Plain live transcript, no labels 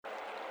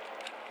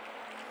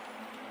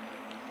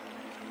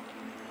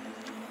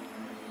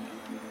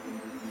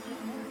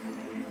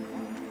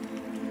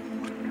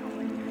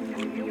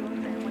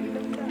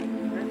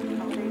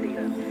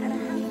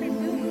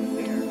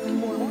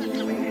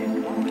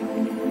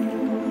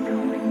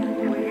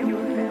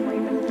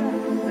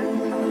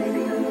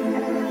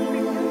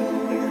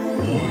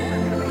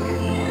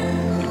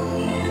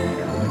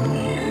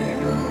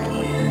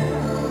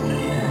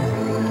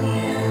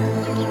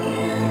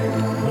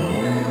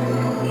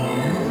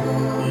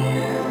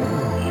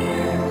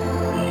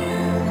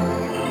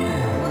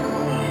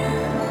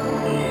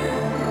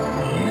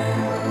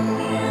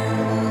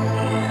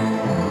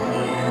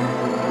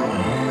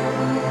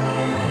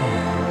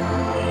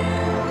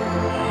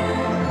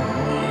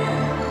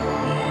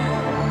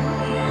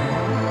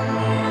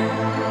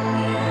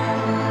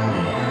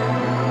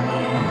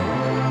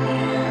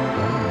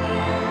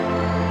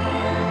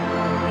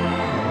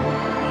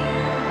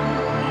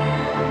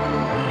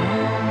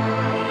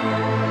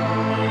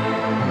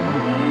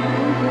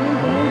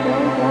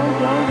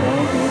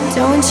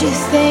Don't you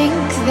think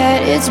that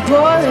it's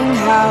boring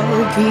how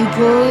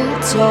people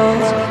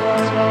talk?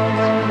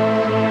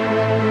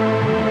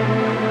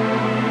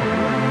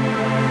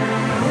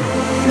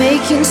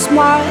 Making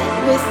smart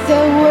with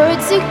their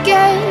words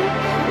again.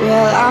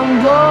 Well,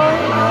 I'm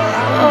bored.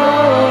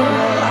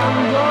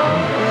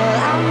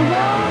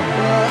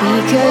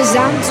 Because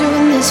I'm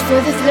doing this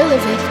for the thrill of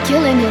it,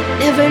 killing it,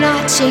 never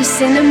not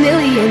chasing a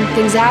million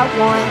things I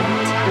want.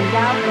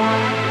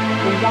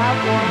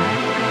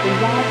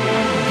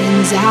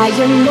 And I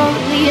am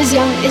only as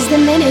young as the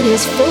minute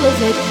is full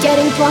of it,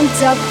 getting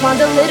pumped up on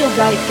the little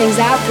bright things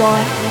I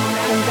want.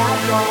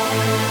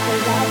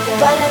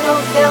 But I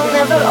know they'll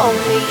never own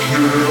me.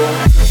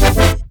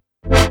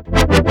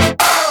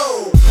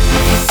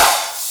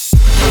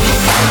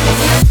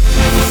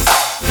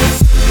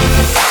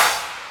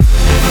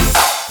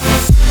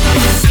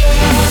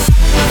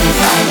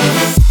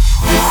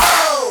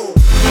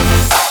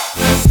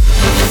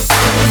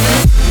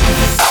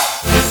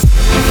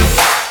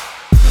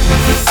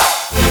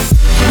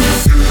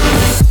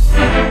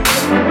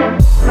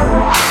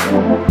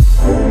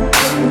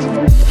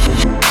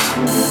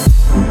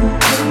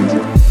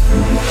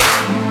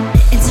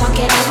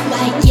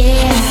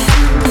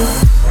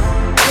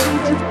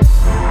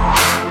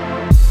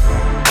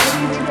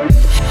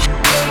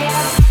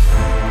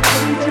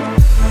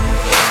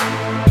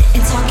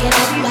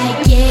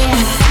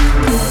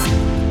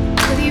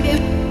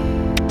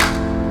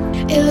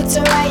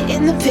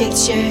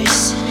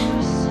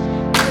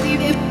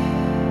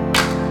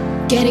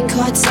 Getting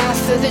caught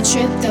after the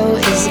trip though,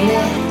 isn't it?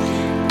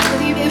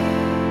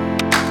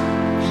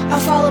 I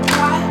fall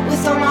apart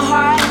with all my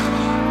heart.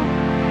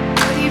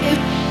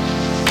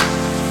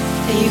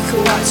 And you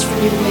could watch from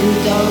your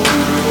window.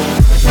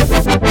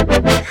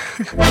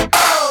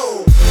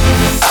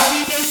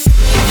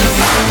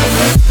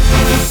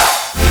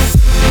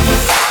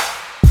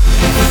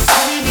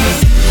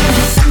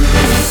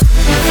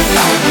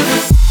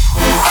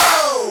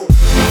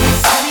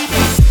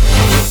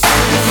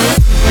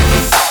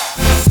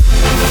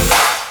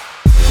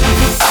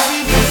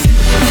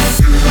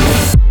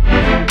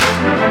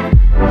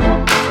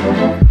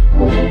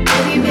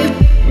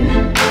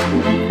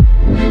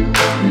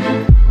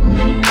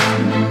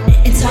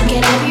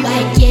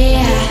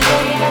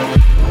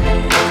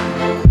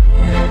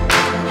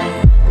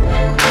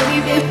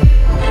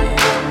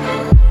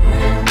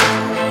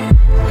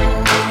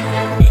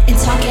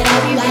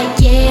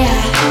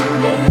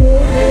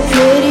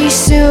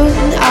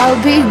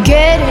 I'll be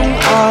getting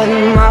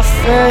on my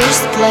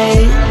first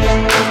plane.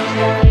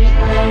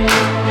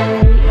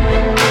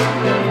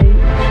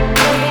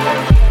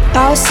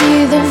 I'll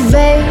see the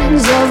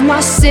veins of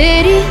my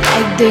city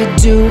like they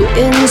do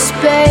in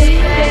space.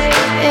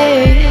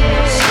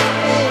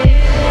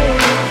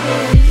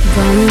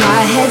 But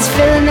my head's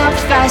filling up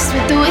fast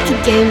with the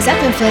wicked games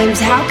up in flames.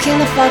 How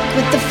can I fuck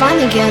with the fun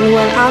again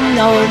when I'm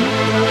known?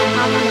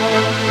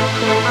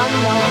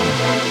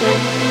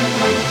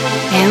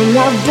 And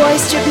my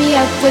boys trip me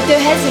up with their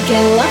heads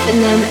again,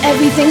 loving them.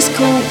 Everything's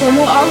cool when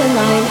we're all in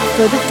line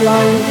for the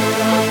throne.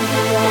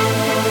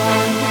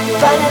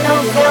 But I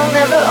know they'll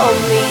never own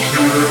me.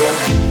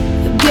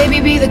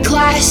 Baby, be the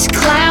class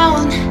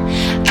clown.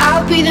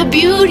 I'll be the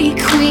beauty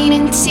queen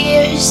in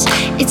tears.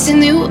 It's a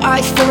new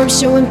art form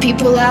showing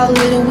people how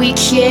little we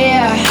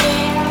care.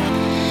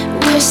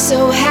 We're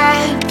so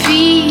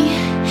happy,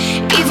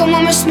 even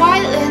when we're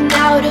smiling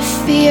out of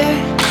fear.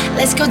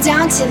 Let's go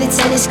down to the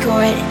tennis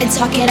court and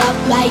talk it up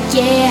like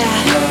yeah.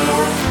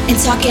 And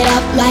talk it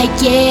up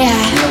like yeah.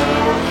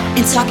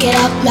 And talk it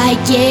up like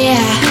yeah.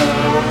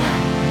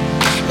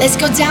 Let's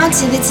go down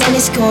to the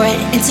tennis court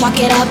and talk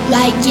it up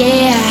like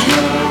yeah.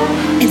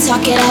 And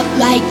talk it up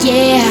like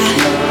yeah.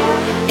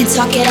 And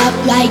talk it up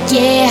like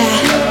yeah.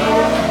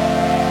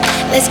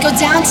 Let's go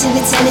down to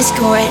the tennis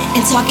court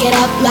and talk it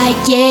up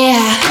like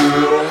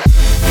yeah.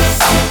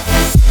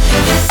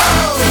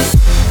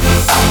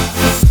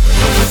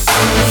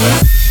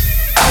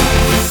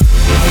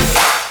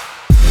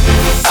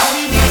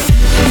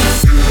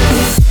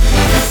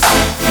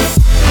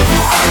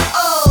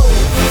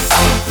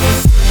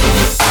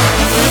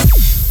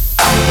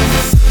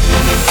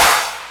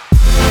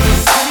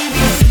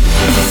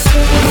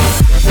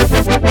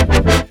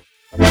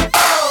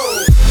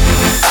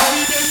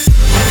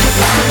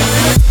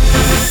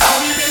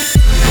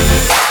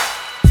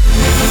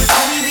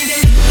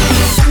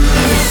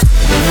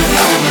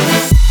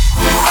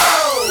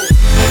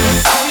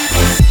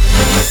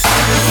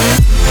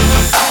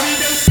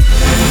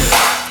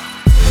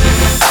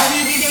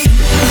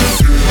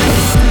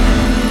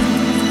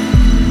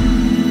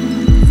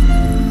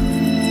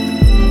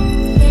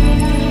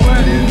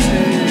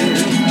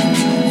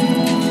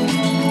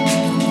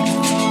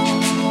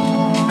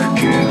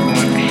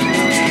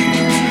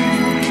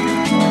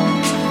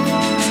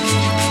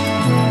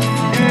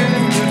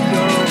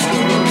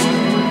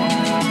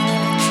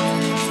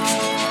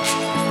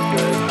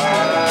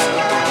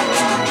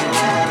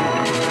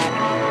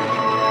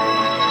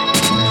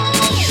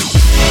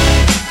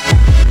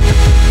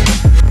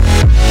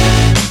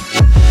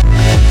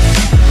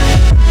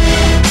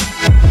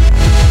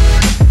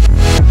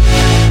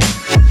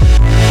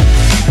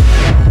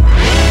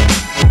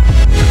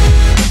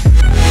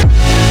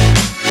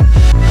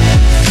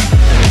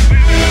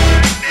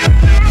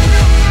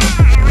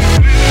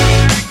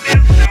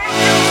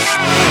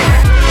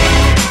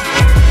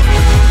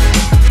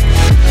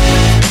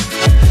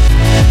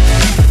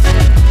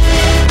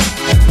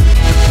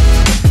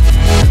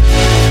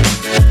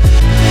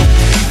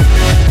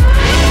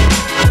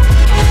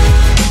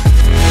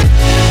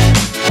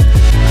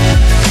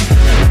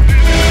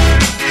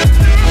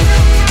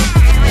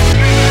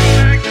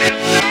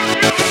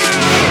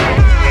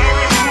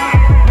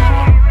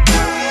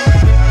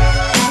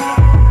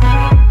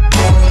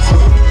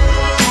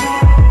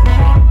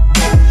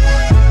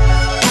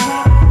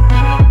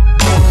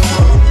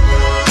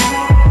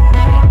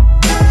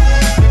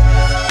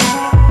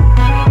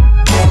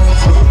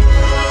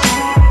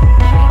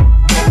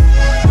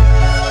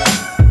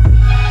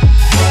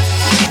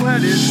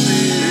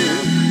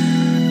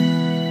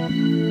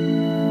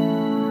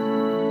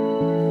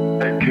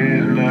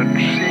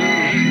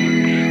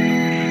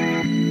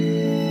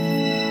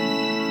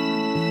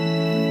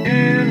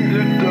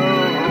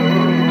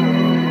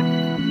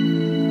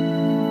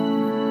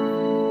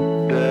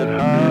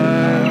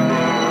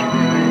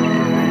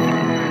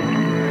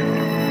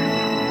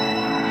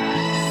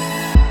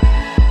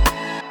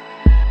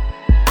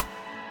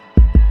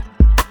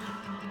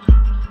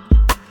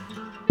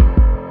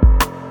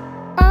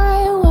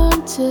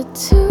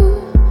 To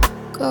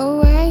go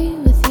away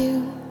with you,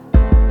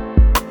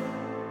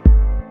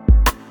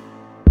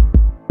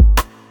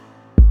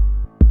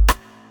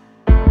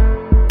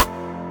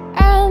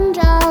 and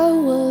I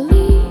will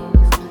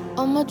leave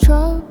all my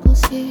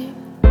troubles here.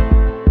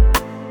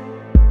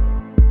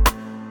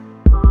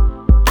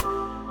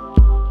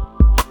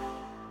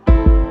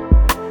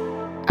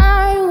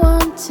 I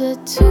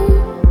wanted to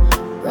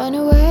run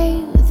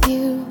away with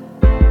you.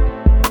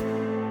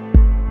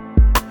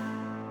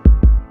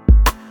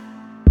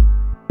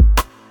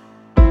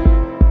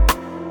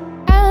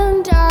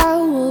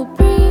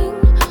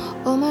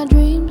 All my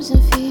dreams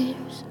and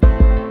fears.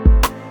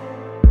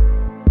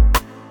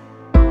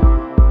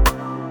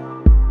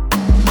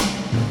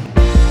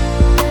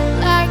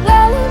 Like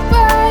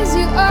lullabies,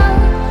 you are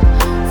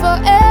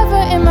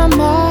forever in my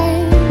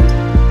mind.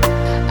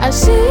 I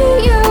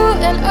see you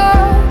and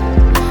all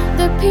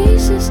the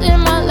pieces in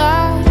my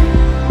life.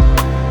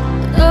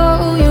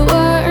 Though you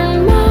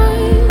weren't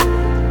mine.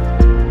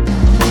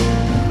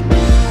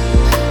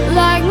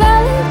 Like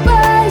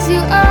lullabies,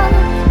 you are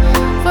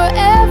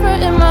forever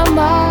in my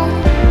mind.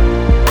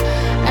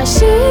 I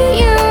see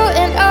you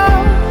and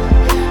all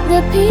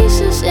the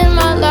pieces in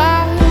my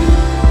life.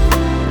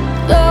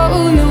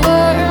 Though you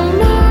weren't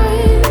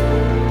mine.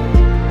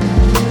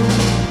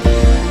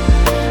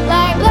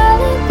 Like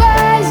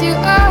lullabies, you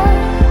are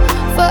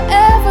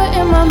forever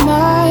in my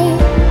mind.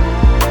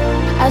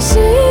 I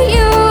see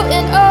you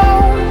and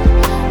all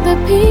the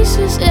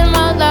pieces in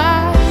my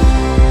life.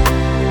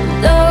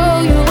 Though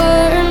you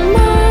weren't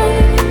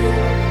mine.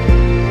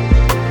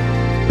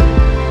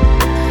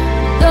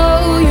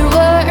 Though you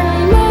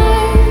weren't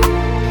mine.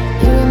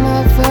 You were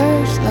my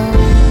first love.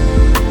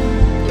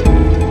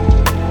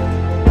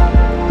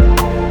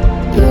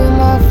 You were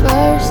my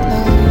first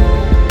love.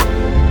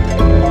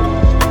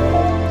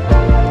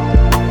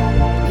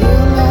 You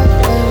were my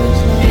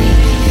first love.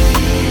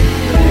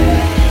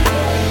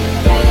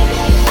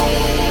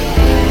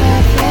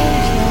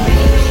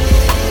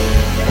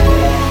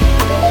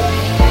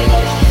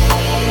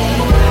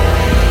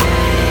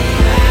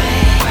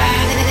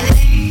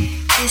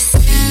 It's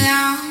been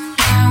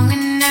long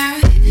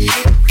enough. You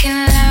can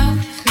love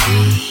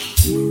me.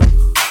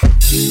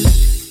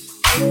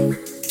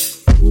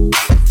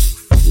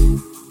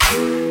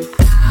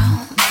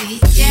 I'll be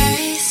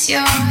just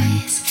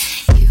yours.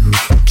 You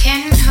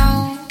can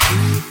hold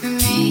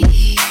me.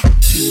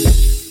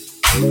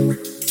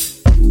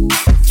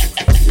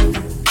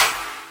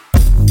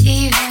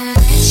 Even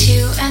let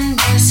you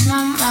undress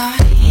my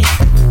mind.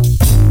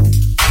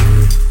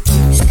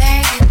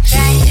 Say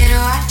goodbye and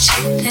watch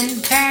it then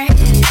press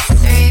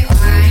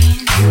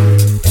rewind.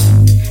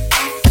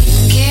 I can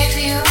give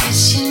you what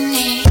you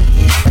need.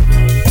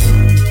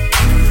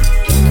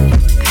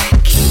 I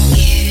can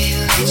give you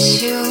what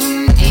you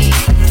need.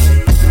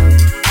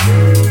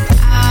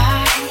 I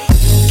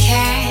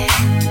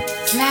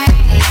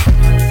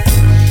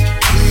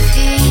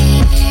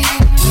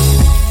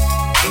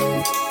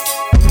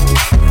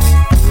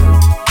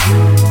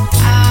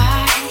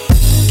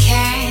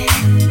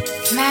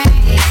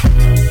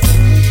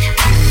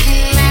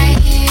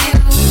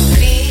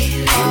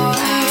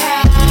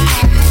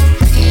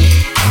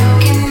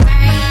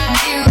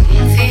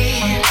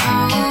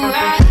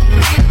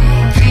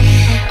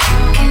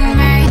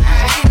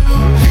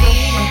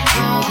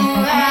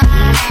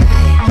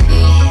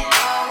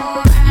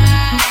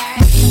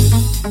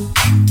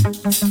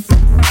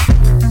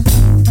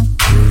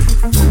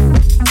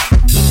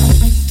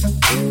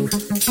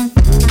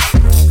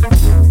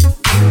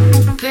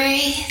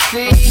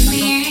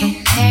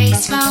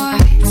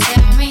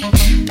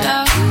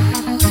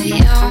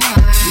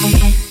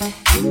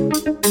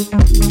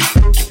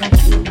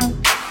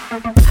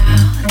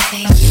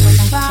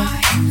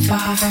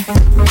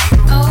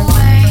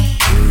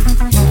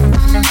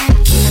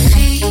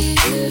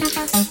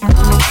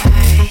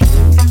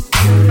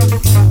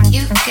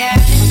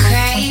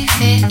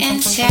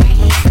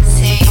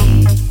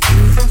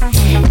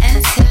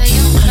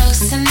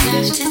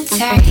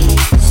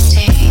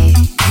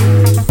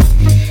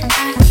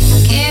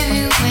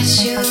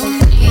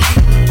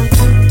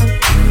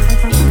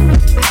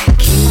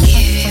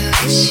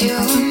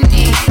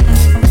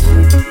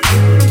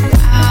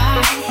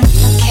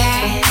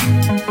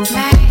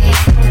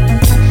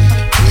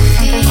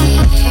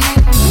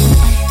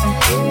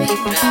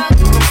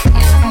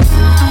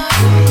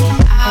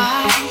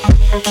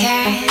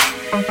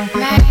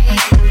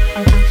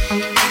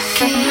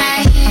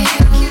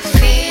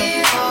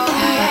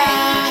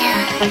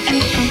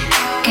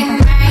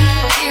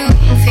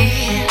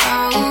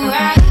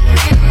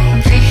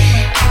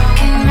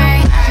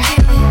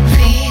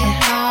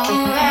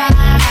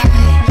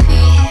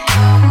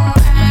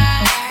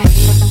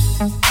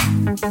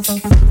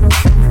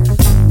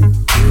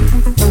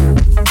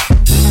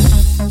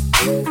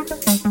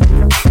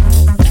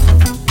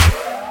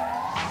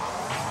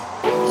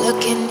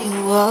looking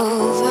you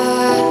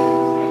over.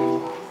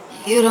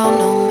 You don't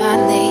know my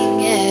name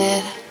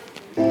yet.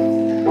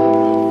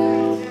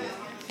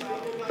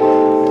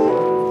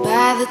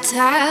 By the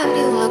time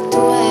you looked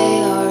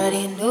away,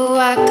 already knew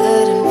I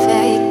couldn't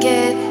fake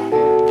it.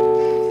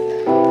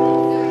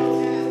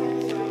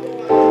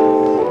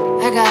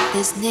 I got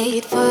this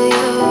need for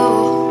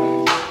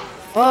you,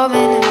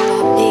 forming in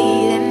my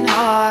beating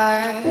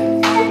heart.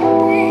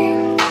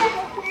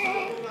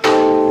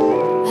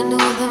 I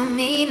knew the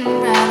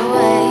meaning right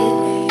away.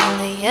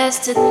 Only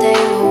yesterday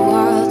were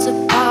worlds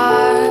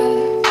apart.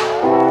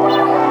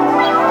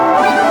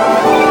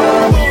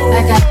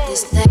 I got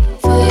this thing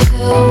for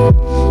you.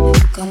 If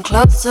you come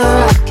closer,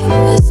 I can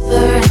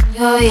whisper in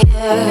your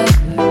ear.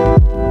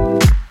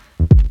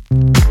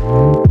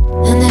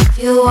 And if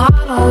you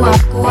wanna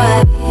walk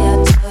away,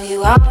 I'll tell you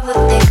all the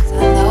things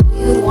I know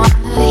you'd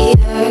wanna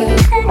hear.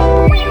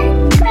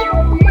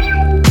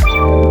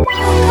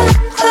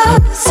 Come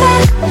closer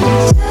to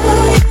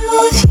you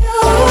if you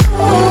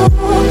come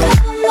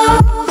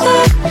over.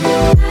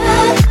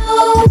 I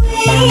know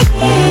we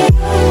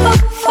go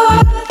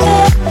farther.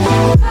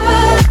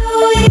 Farther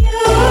with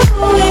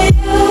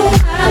you,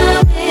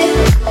 I'm in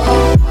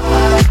for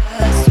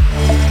us.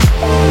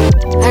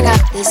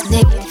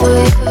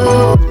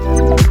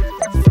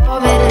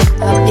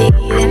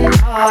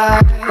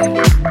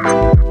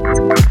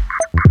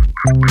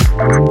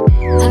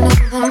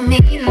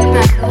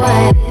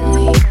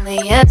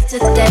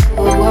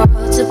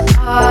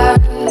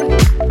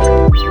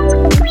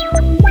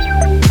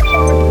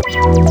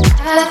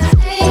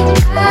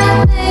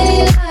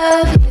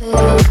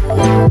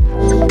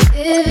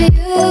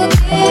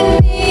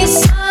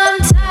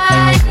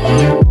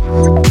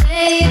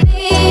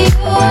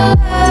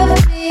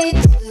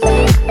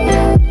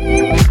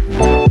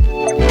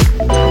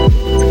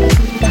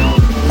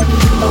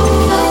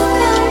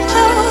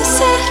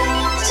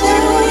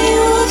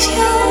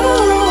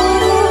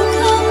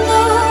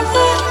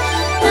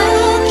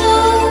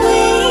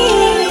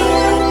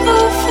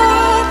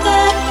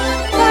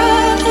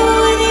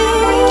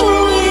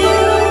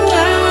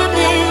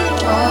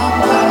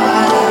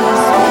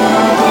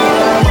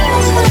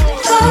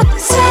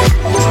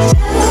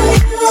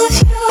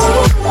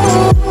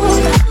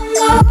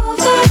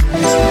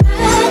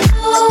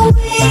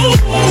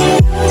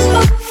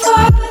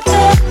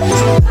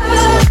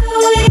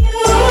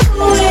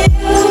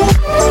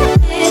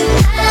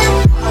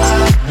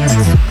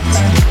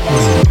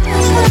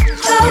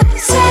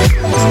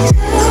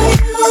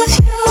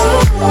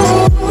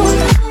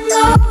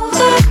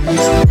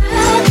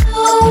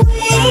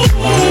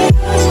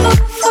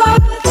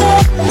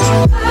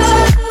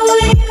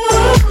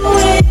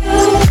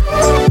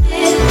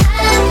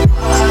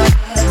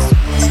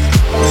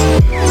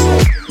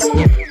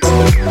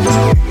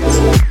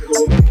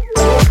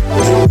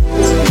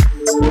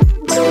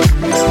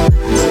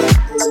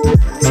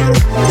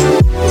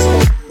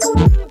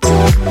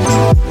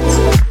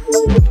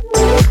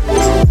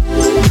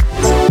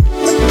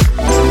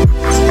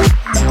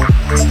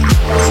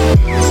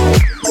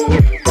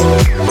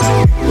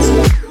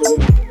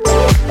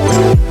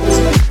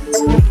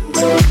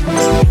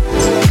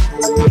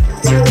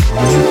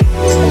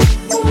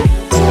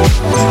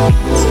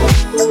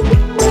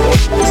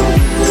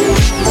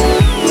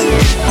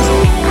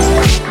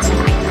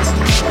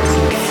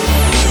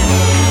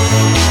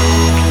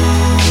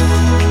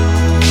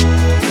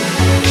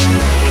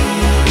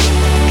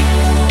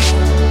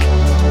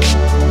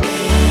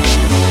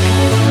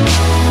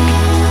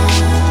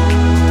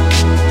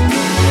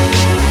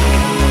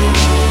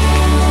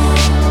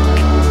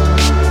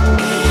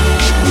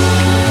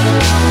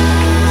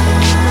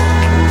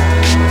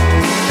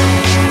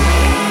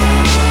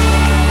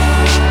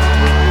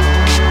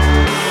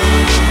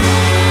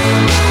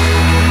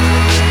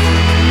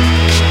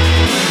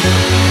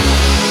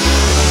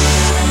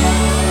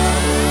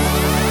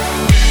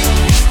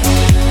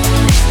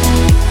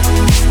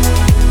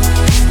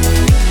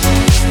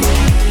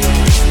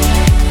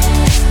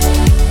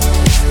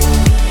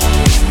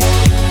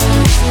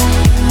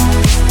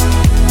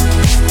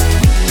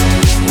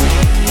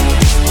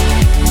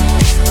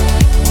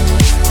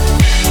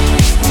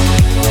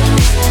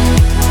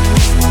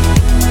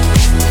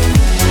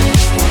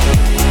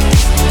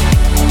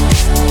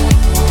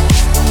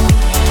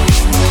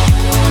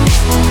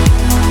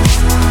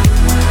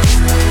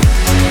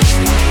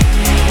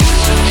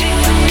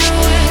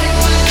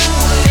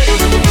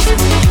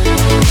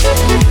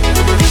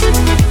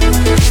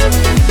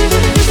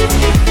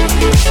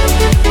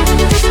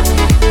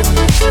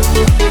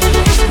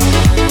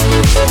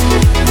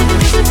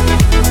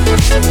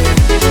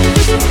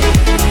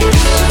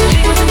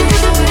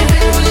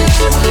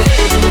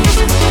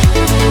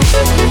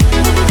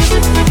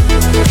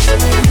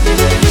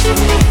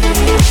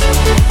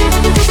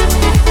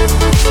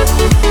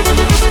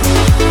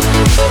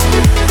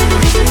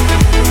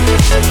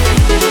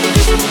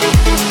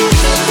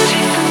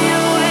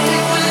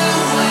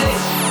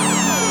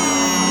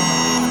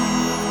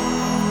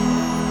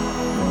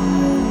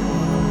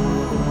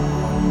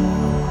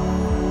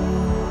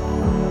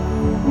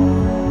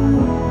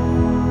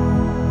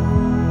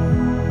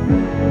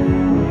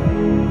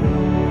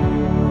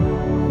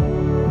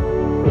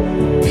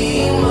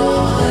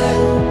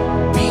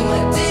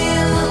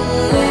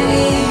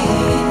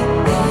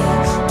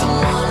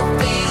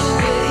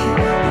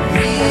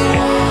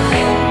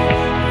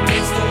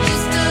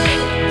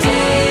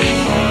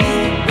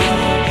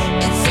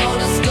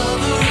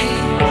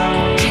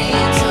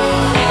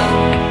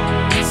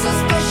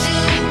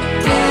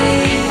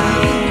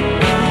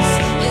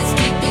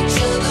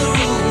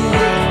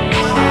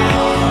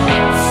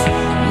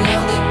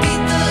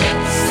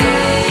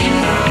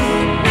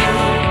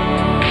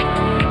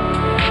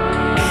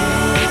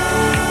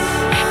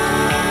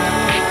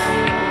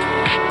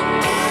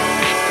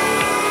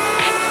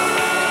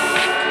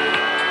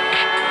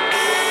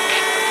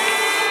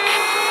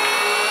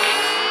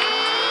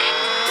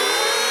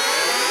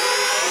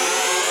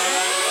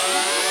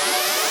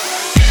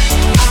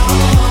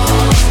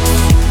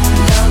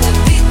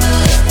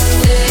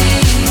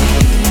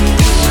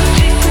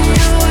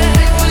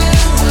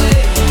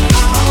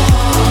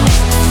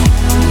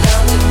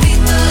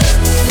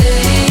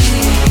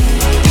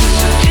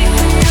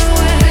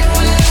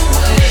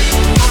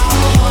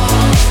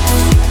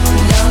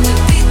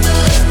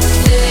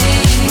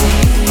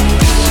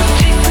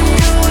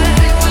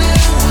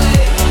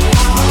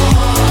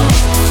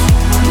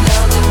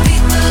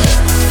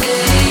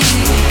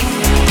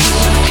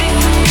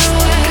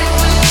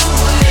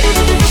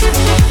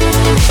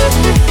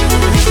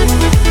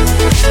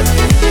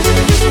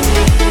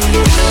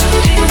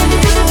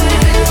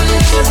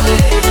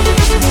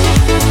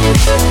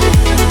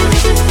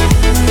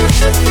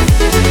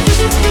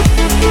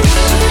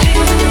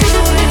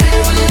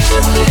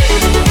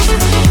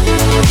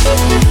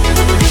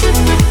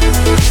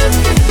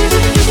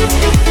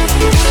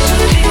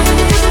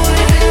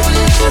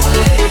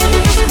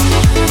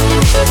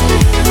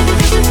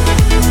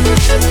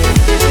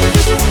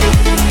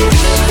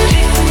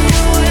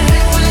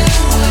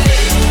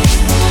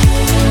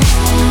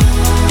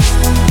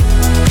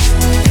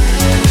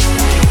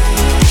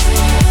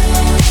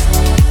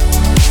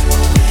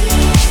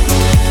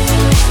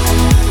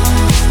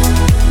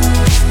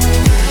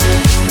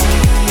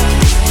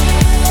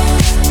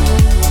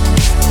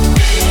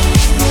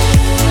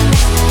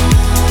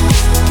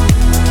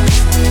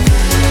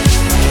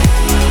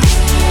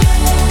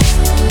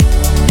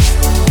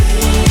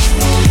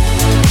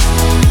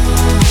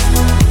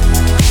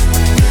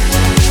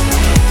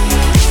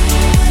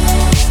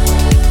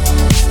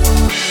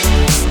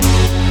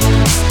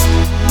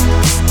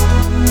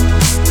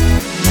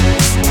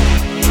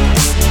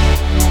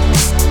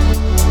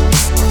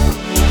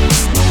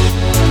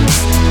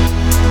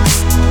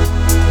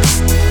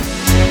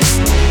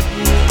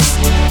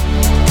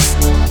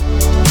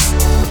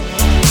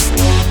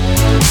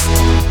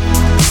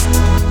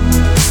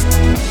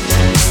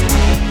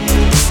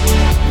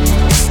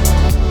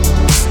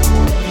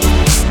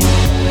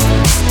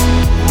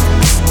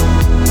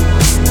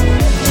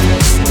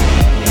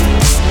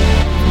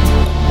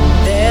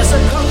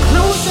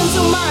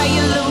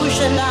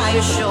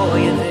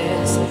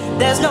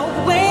 There's no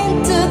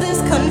end to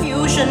this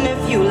confusion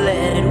if you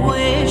let it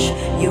wish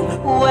you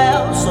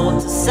well.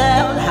 Sold to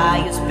sell,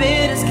 highest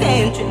bidders,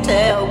 can't you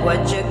tell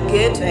what you're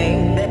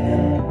getting?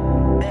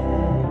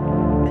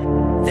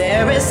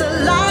 There is a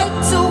light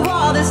to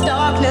all this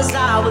darkness,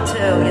 I will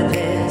tell you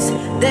this.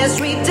 There's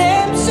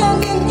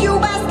redemption in you,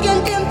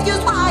 asking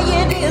confused why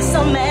it is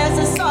some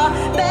answers are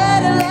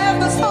better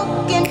left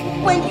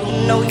unspoken when you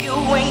know you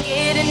ain't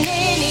getting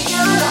any.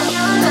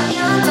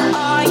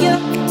 Are you?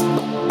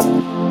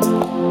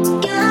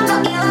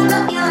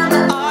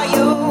 Are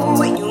you?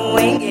 You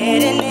ain't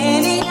getting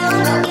any.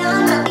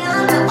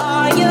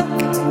 Are you?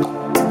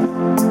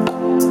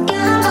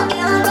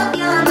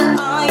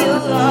 Are you?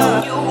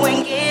 You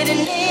ain't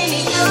getting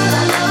any.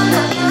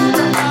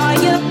 Are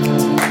you?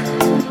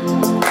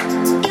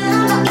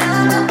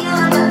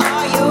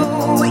 Are you?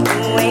 You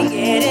ain't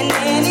getting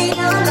any.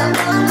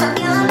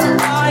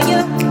 Are you?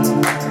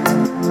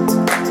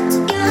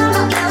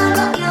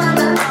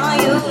 Are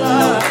you?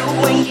 No,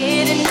 you ain't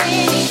getting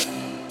any.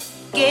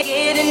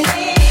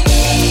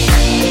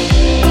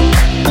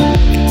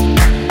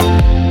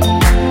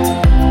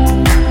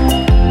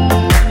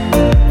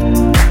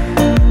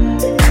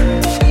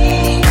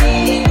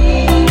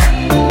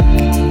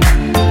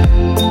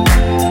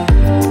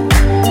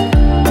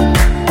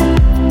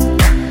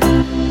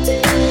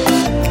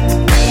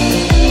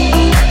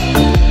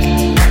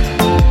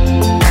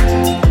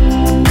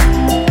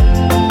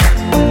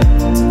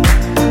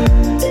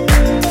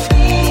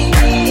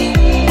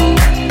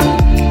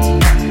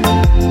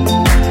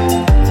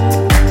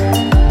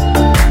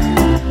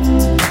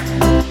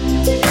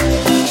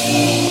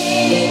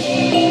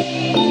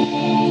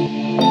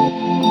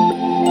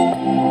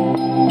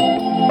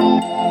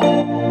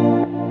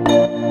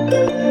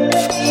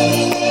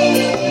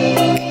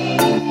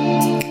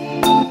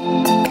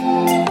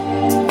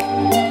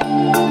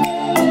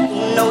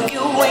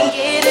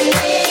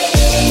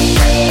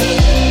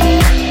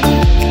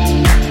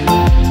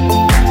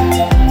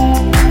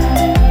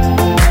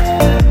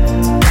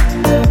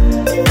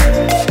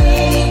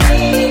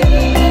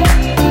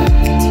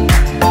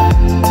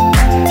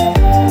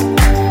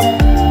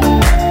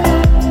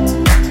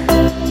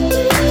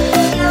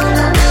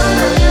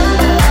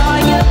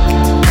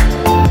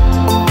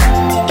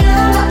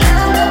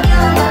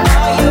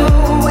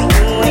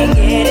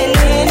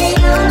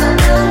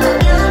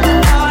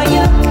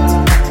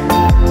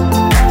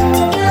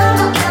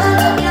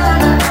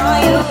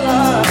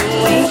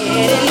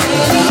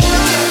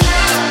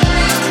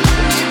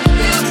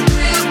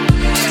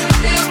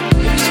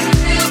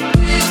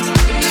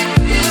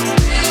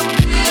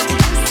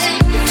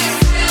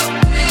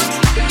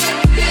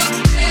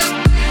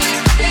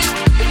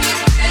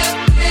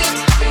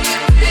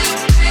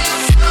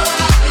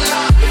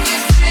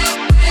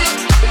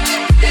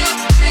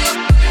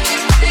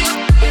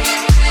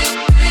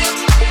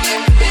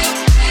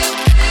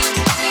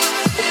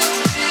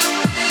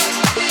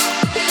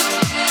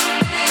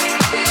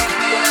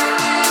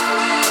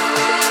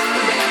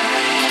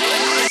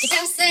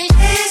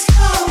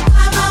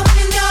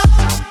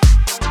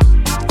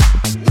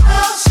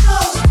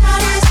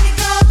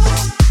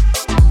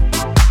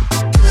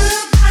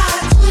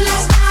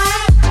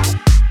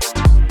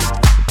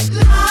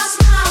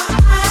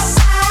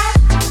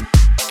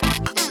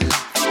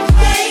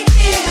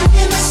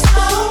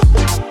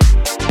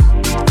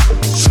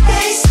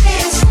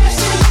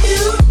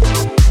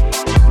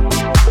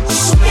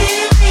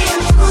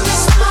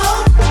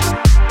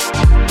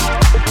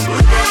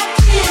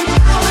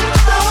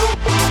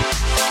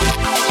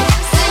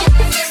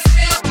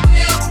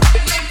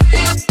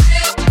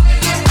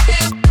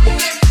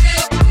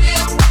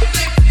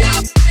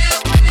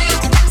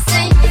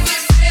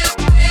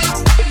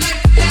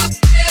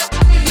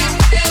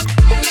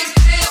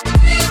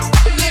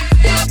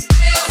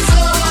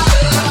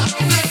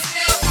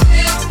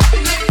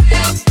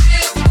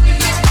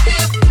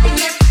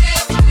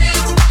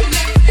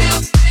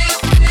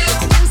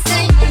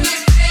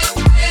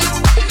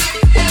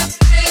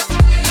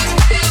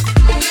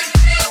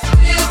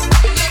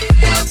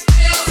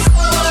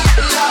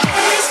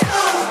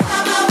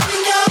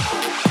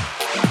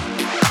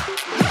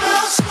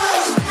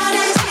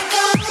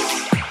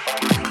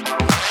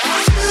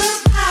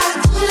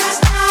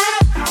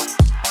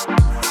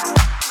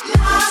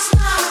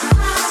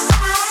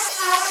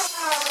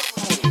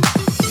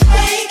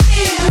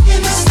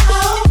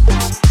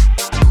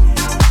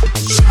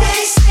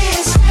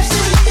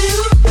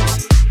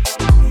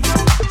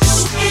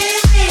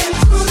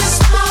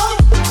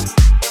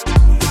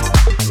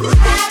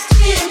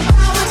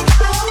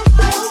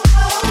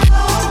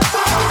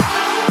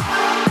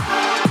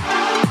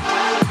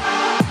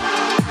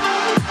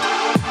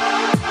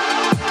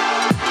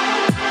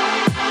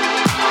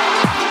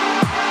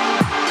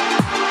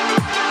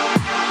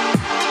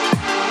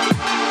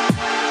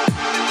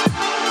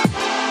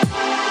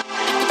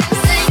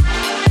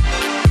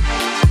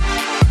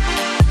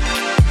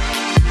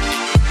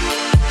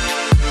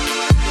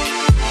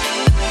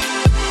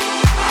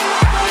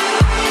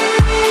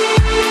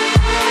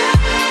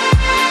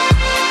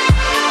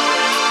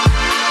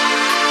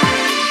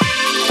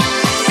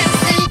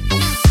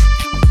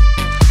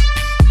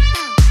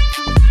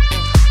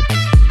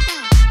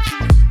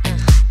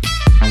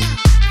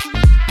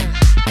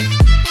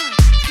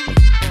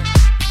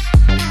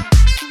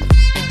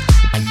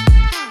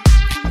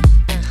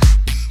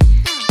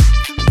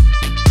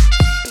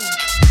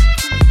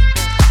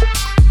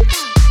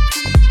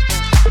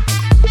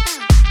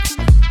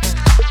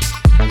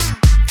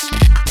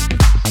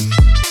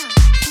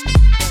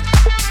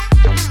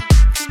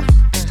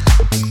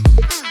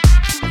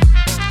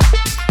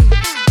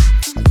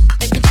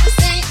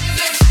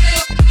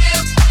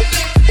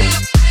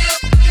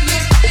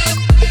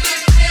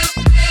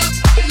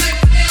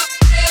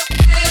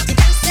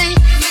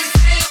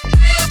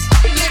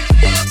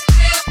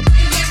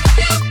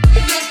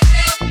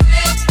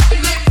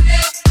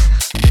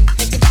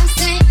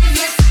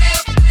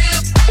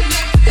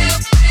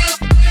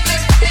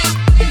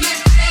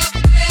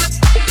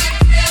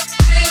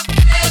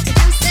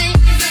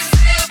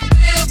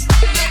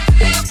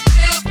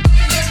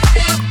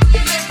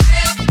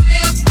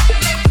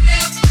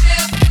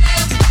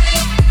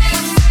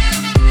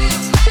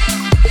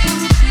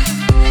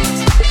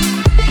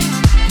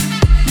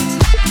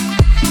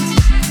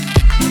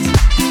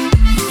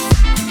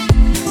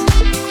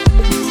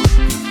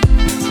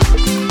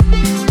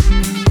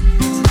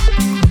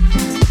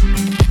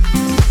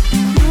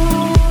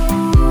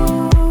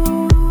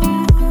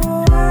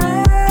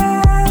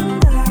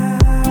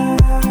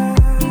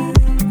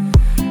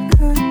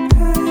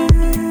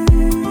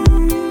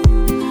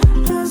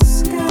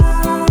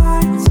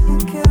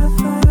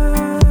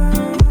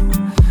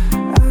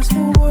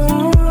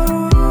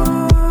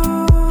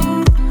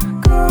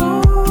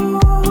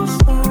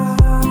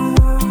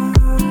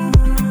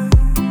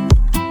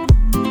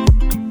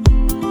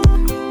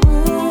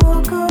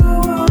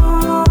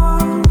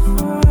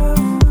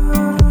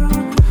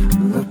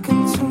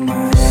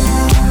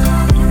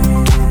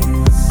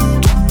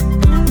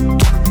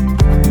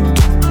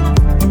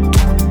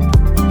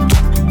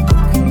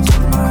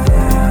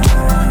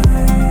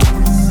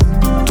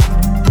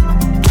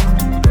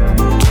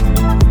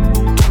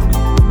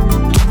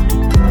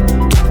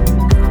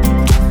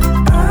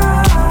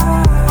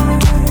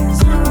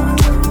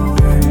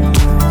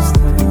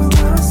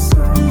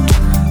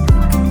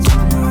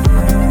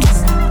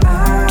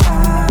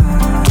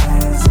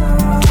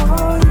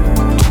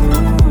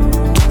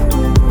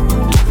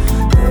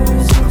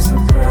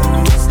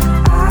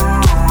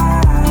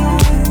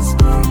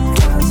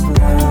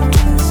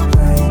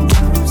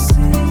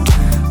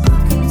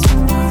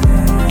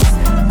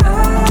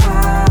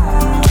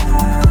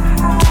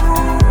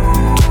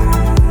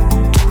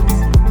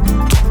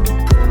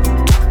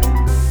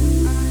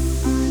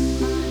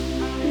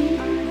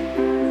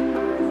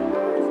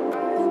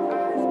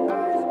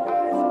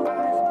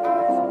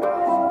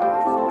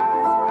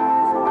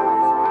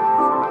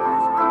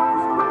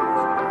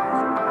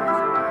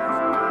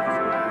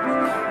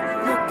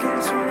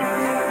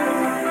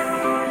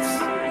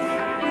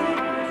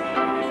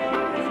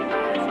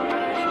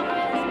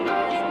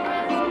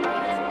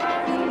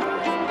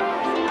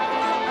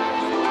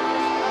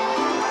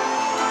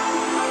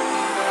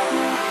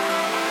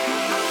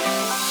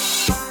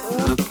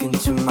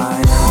 into my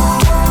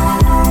eyes.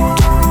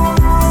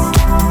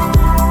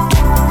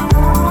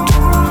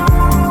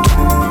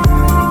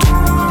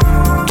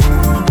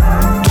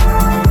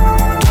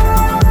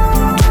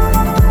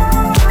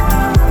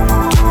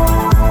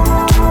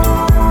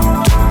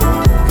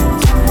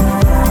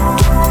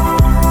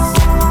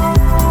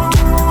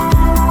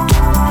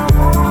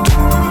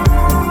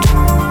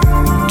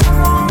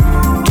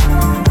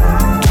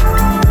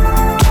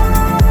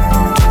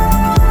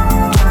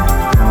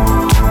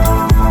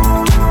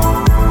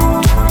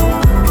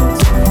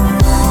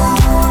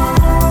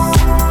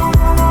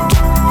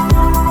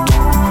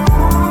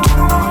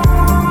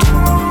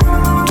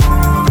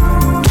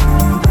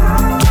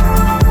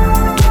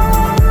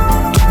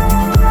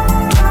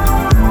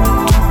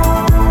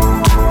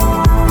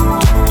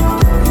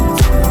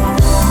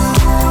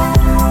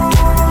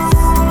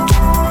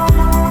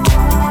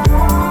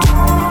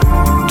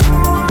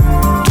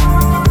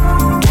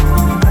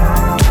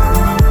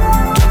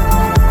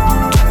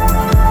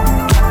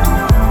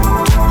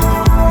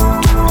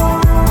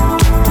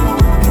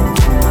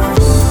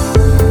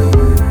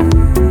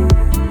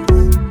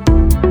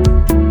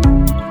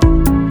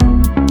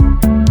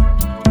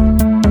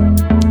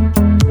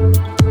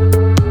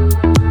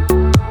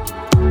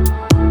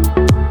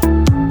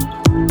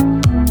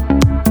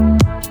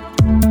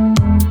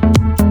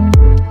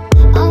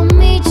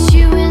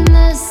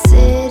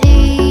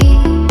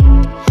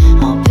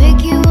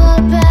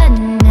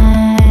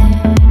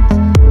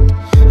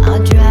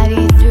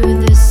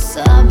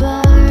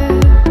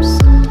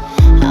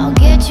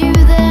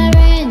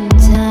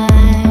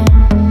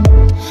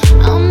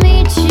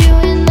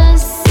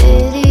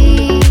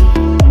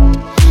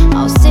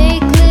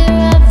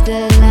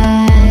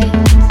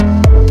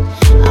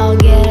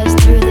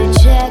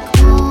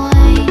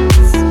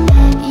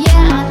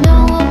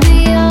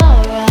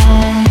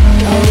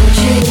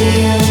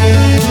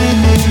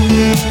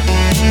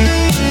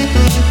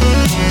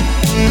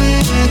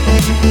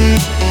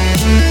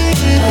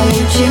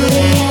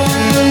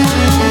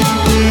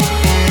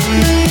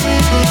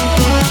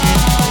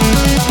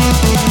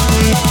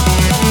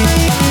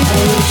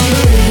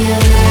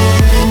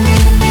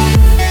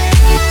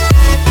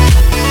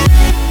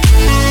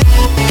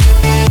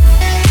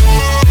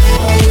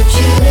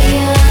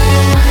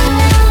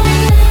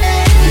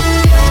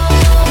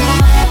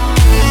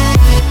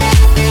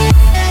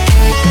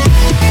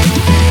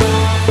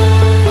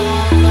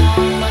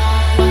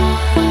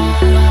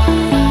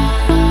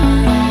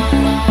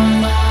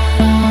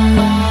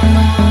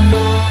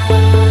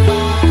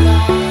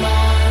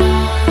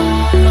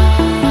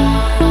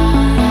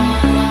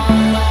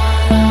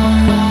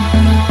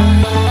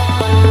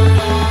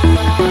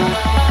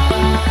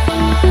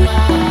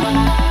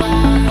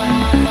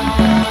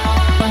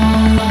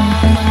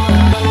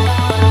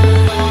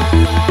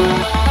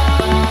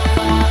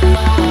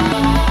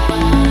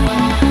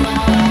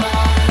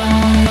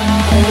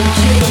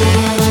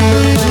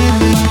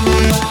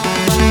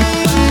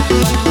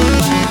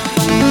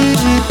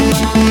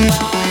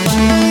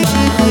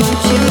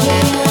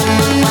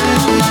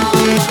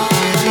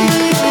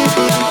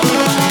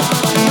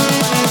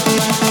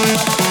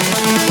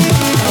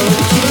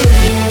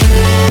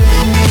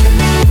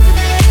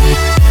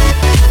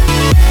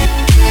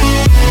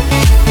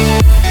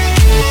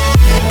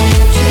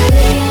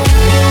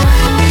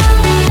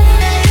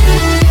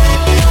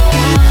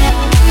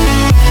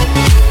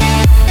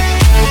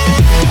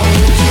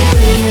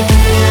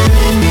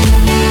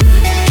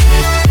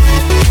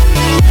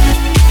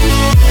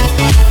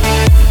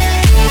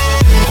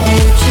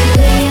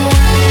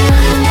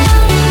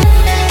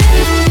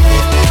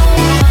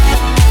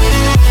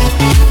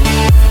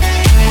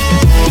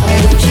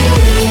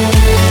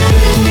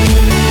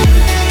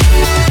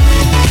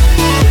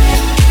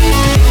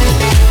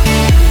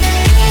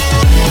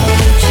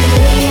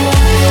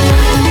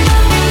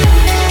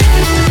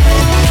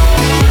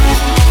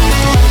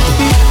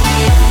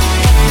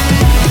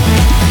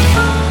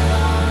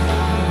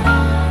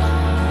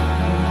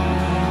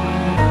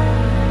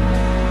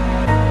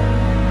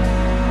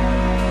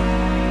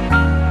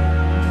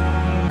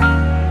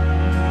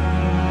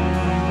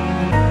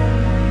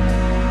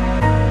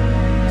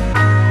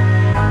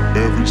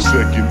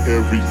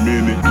 every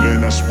minute,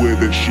 man, I swear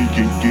that she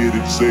can get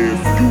it. Say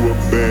if you a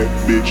bad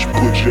bitch,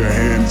 put your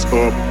hands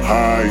up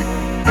high,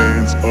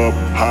 hands up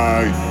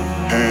high,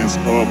 hands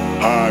up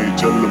high.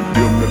 Tell them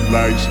dim the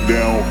lights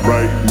down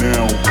right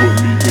now, put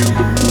me in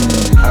the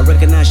mood. I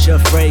recognize your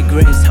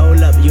fragrance,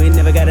 hold up, you ain't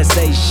never gotta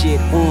say shit,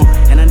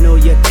 and I know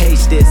your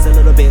taste is a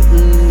little bit,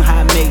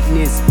 high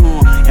maintenance,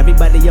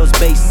 everybody else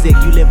basic,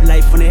 you live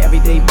life on an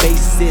everyday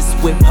basis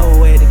with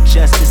poetic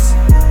justice,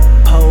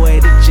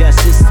 poetic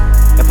justice.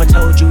 If I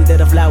told you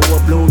that a flower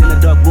bloomed in a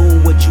dark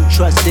room, would you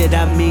trust it?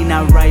 I mean,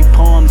 I write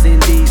poems in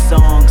these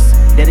songs,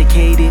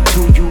 dedicated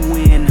to you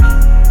when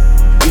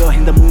you're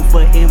in the mood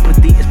for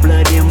empathy, it's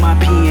blood in my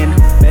pen.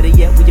 Better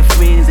yet with your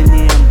friends and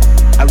them,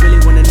 I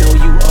really wanna know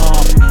you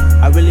off,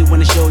 I really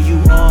wanna show you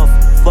off.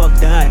 Fuck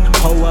that,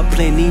 pour up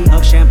plenty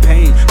of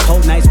champagne, pain.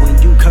 Cold nights when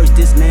you cursed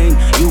his name.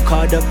 You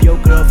called up your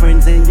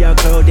girlfriends and y'all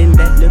curled in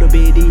that little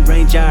bitty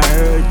range. I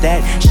heard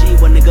that she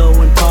wanna go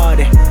and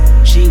party.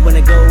 She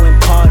wanna go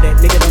and party.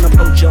 Nigga, don't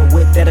approach her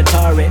with that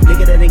Atari.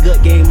 Nigga, that ain't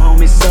good game,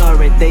 homie,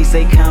 sorry. They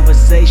say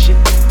conversation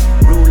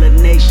rule a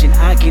nation,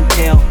 I can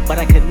tell, but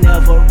I could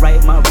never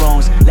right my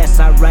wrongs unless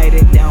I write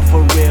it down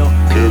for real.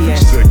 Every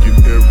second,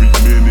 every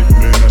minute,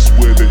 man, I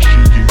swear that she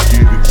can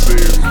get it. Say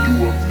if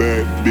you a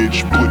bad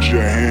bitch, put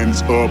your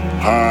hands up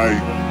high.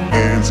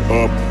 Hands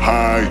up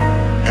high,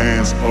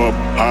 hands up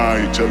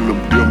high. Tell them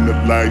dim the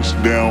lights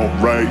down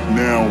right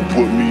now.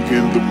 Put me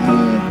in the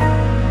mood.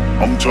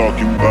 I'm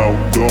talking about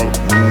dark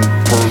room,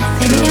 perfect.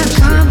 Baby, I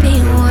can't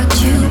be what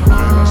you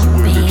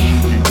want me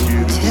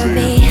to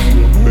be.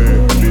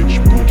 Bad bitch,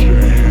 put your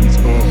hands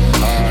up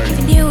high.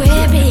 Giving you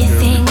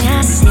everything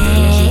I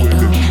say.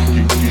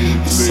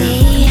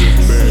 See,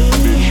 Bad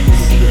bitch,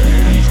 put your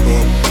hands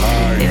up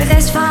high. baby,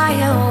 there's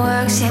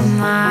fireworks in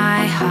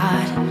my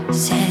heart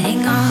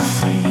setting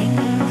off.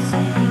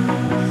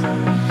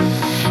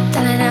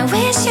 Darling, I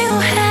wish you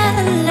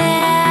hadn't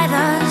let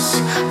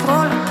us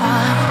pull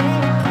apart.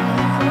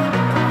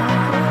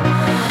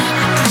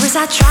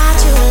 I tried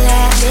to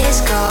let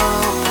this go,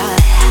 but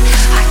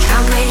I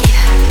can't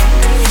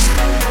breathe.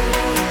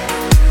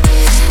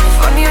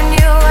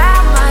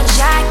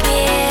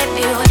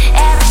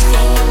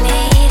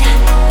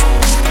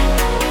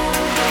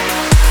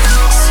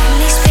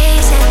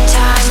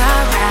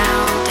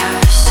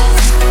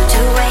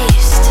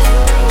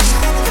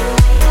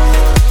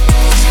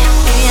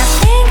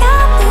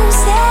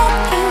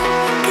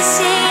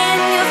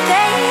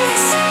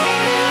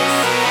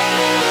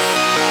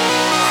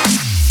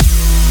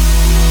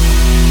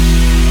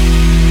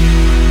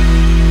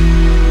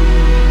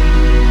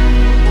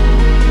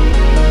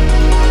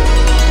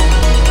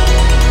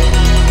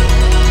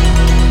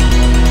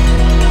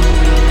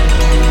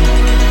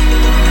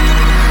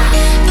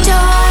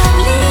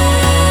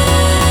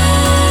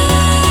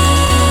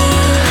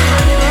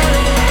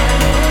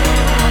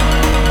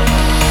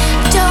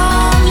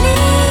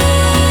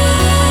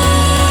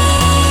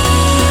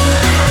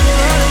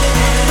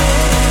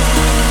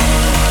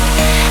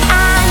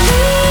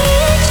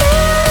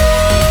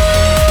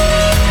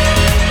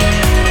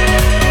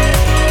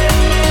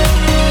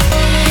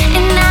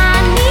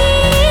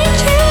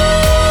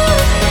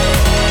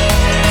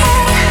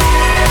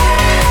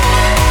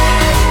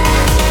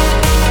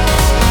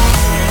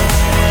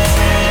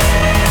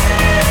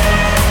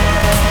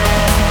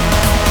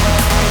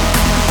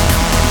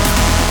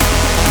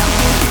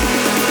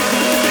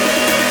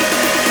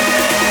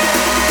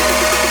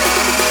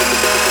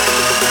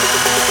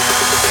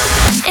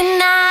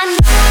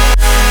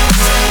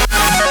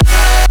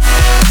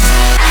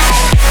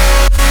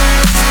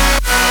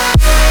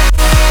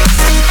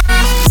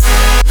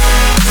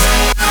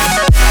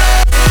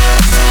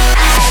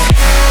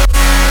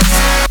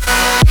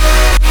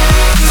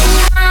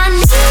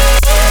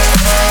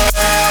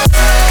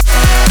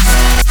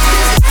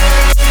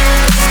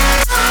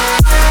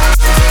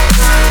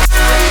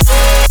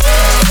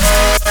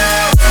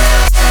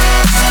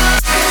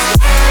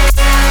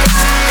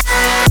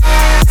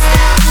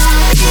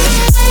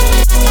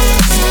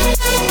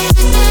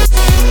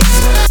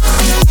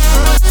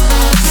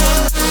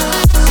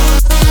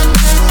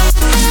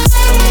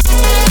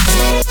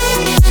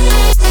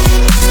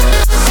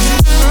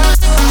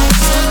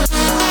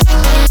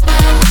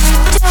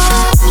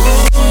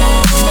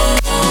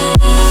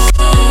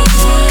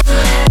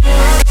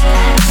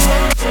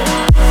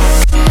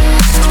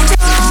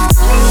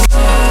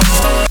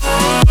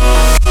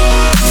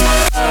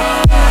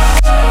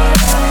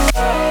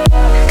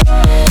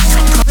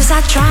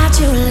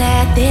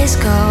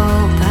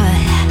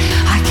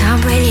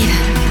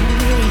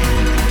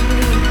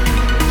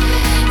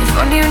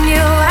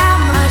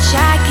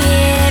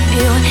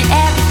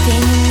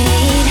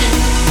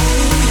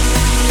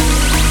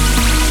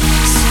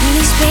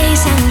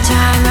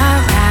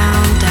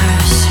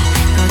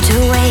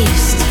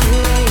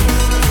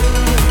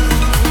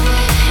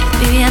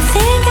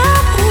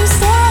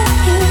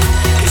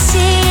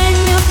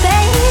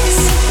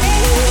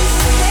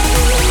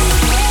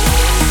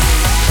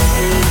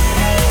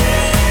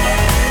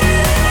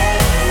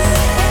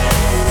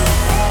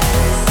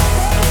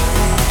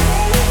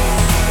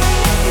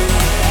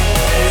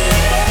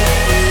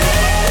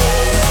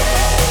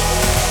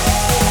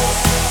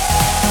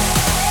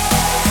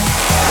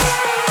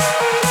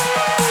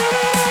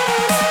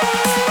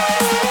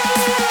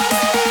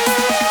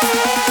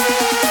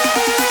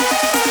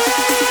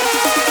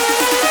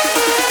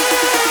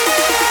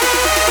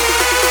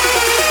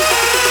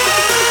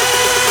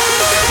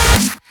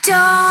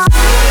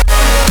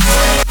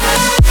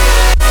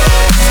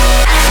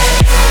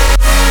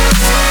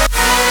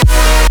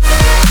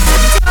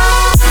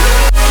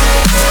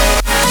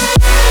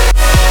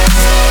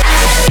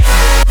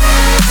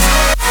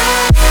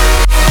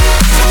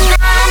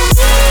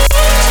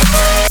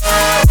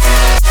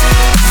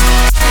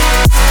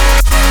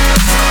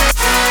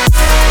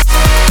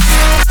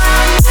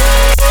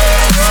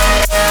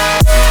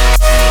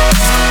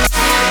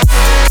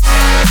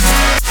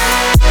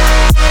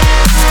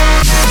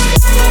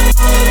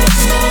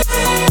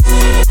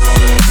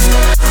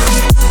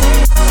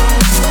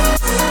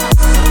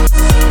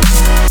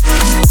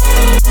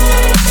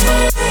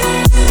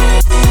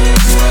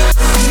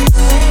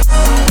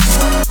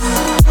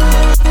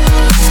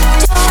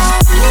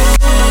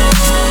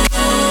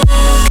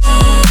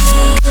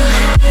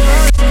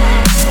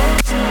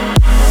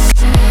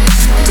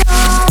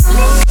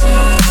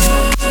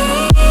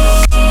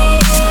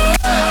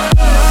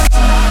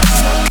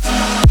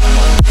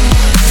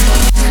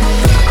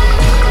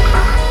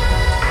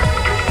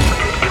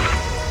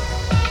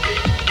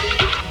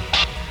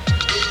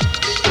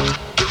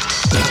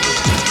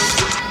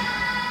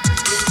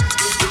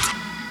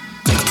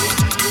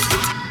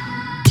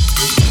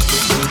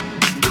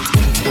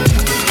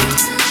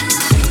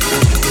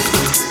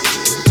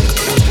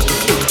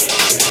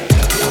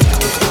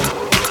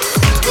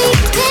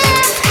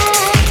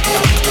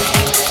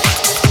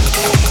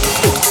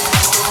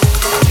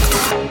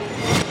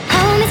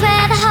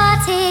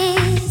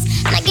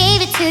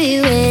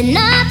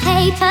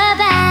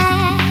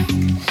 paperback.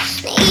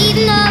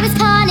 Even though it's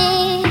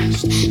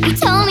tarnished, you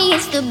told me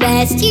it's the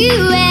best you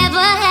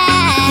ever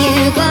had.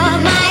 You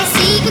got my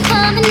secret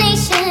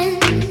combination,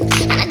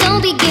 and I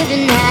don't be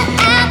giving that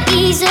out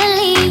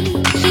easily.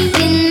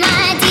 With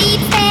my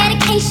deep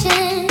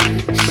dedication,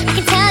 I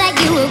can tell that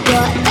you have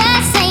got the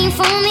same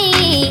for me.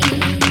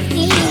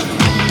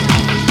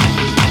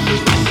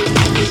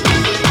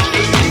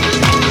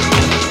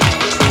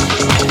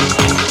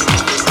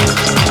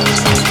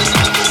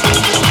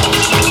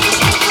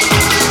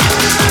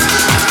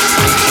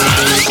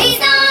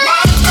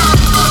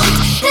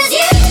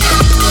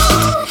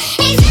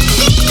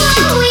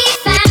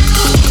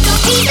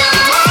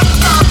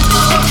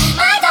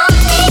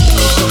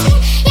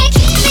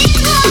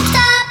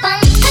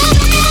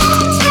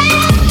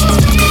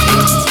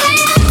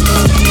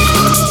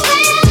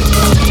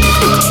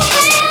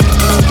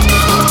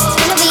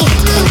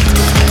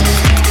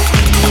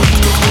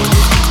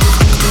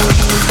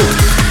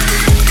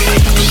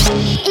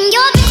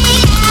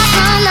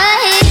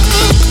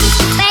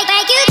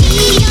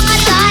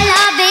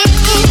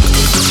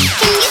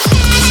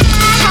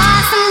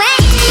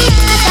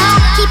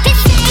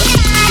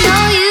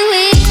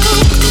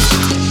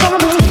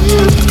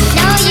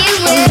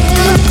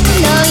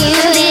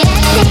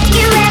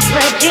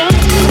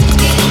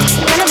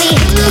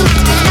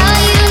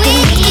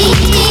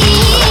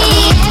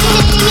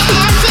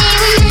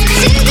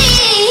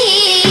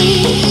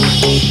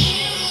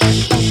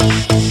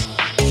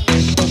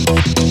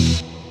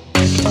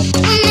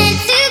 Thank you.